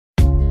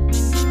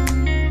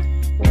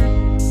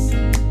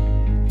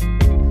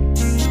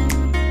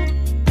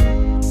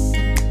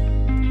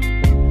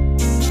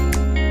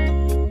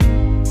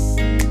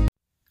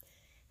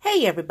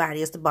Hey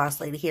everybody, it's the Boss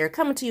Lady here,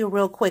 coming to you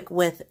real quick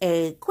with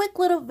a quick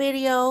little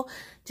video,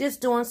 just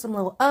doing some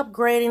little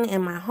upgrading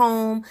in my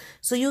home.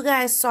 So you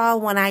guys saw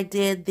when I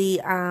did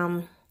the,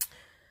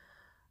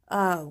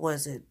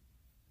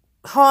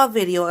 haul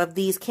video of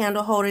these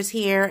candle holders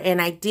here,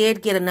 and I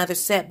did get another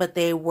set, but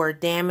they were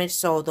damaged,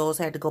 so those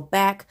had to go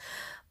back.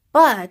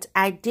 But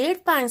I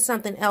did find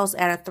something else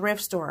at a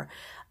thrift store.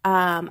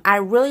 I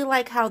really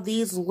like how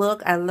these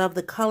look. I love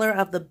the color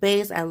of the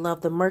base. I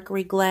love the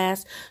mercury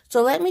glass.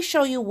 So let me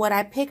show you what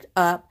I picked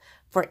up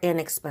for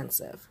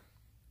inexpensive.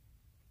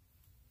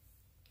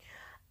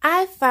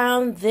 I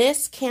found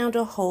this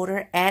candle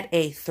holder at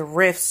a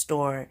thrift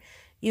store.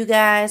 You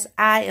guys,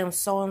 I am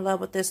so in love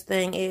with this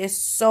thing. It is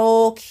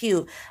so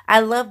cute.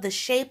 I love the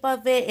shape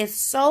of it. It's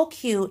so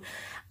cute.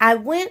 I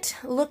went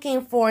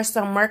looking for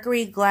some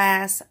mercury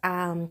glass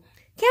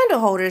candle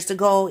holders to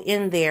go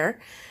in there,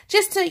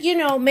 just to, you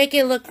know, make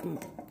it look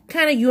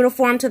kind of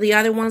uniform to the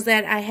other ones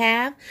that I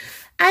have.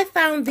 I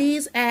found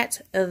these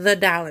at the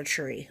Dollar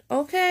Tree.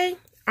 Okay,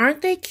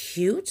 aren't they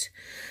cute?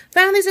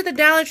 Found these at the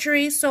Dollar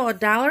Tree, so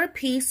 $1 a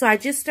piece. So I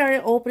just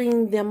started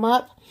opening them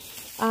up.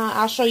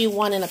 I'll show you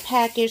one in a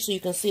package so you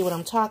can see what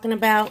I'm talking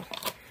about.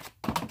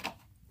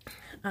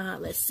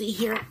 Let's see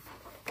here.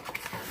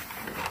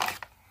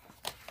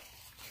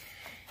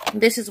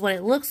 This is what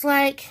it looks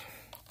like.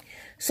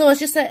 So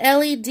it's just a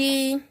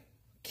LED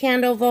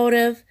candle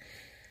votive,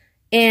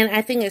 and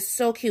I think it's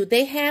so cute.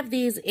 They have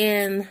these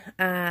in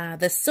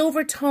the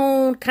silver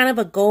tone, kind of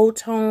a gold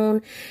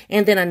tone,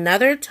 and then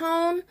another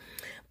tone.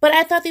 But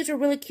I thought these were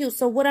really cute.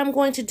 So what I'm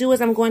going to do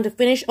is I'm going to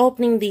finish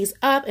opening these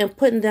up and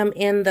putting them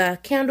in the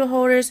candle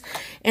holders.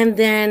 And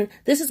then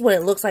this is what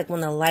it looks like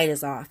when the light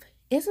is off.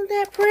 Isn't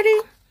that pretty?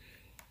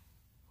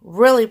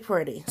 Really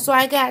pretty. So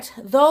I got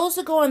those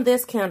to go in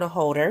this candle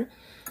holder.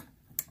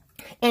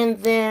 And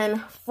then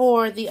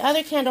for the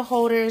other candle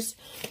holders,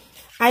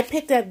 I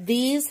picked up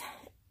these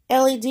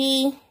LED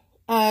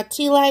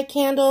tea light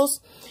candles,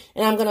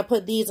 and I'm going to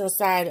put these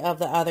inside of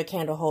the other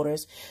candle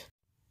holders.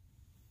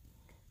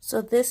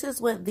 So this is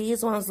what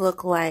these ones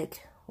look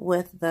like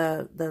with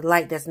the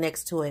light that's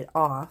next to it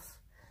off.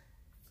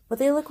 But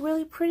they look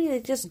really pretty.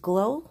 They just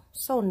glow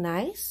so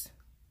nice.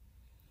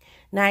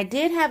 Now, I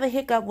did have a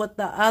hiccup with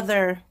the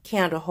other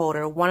candle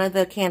holder. One of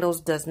the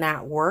candles does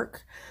not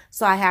work,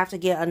 so I have to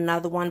get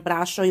another one, but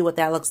I'll show you what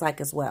that looks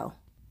like as well.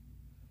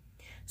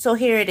 So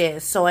here it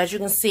is. So as you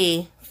can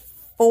see,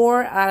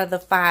 4 out of the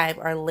 5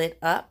 are lit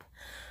up.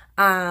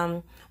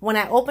 When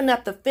I opened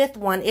up the 5th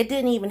one, it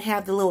didn't even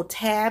have the little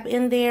tab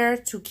in there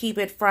to keep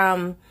it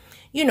from,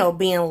 you know,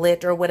 being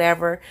lit or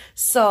whatever.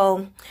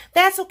 So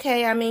that's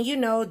okay. I mean, you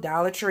know,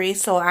 Dollar Tree.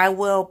 So I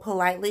will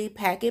politely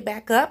pack it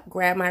back up,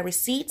 grab my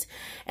receipt,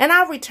 and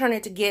I'll return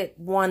it to get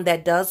one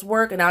that does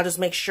work. And I'll just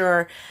make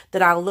sure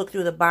that I'll look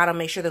through the bottom,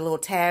 make sure the little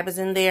tab is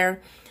in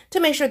there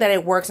to make sure that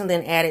it works, and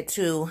then add it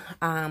to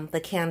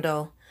the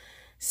candle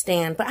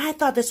stand. But I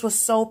thought this was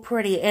so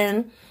pretty.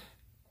 And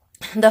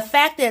the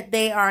fact that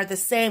they are the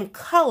same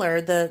color,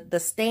 the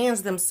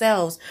stands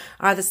themselves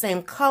are the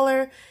same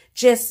color,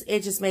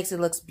 it just makes it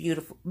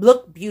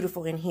look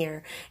beautiful in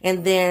here.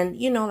 And then,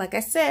 you know, like I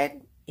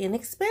said,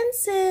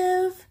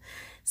 inexpensive.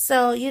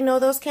 So, you know,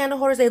 those candle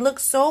holders, they look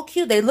so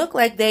cute. They look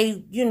like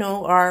they, you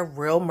know, are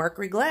real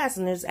mercury glass,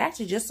 and there's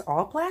actually just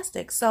all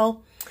plastic.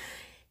 So,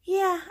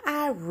 yeah,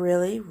 I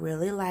really,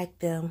 really like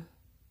them.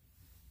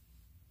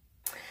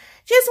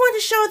 Just wanted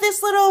to show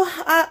this little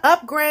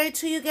upgrade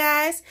to you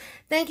guys.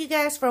 Thank you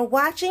guys for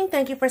watching.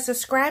 Thank you for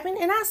subscribing,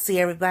 and I'll see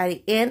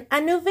everybody in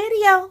a new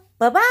video.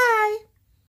 Bye-bye.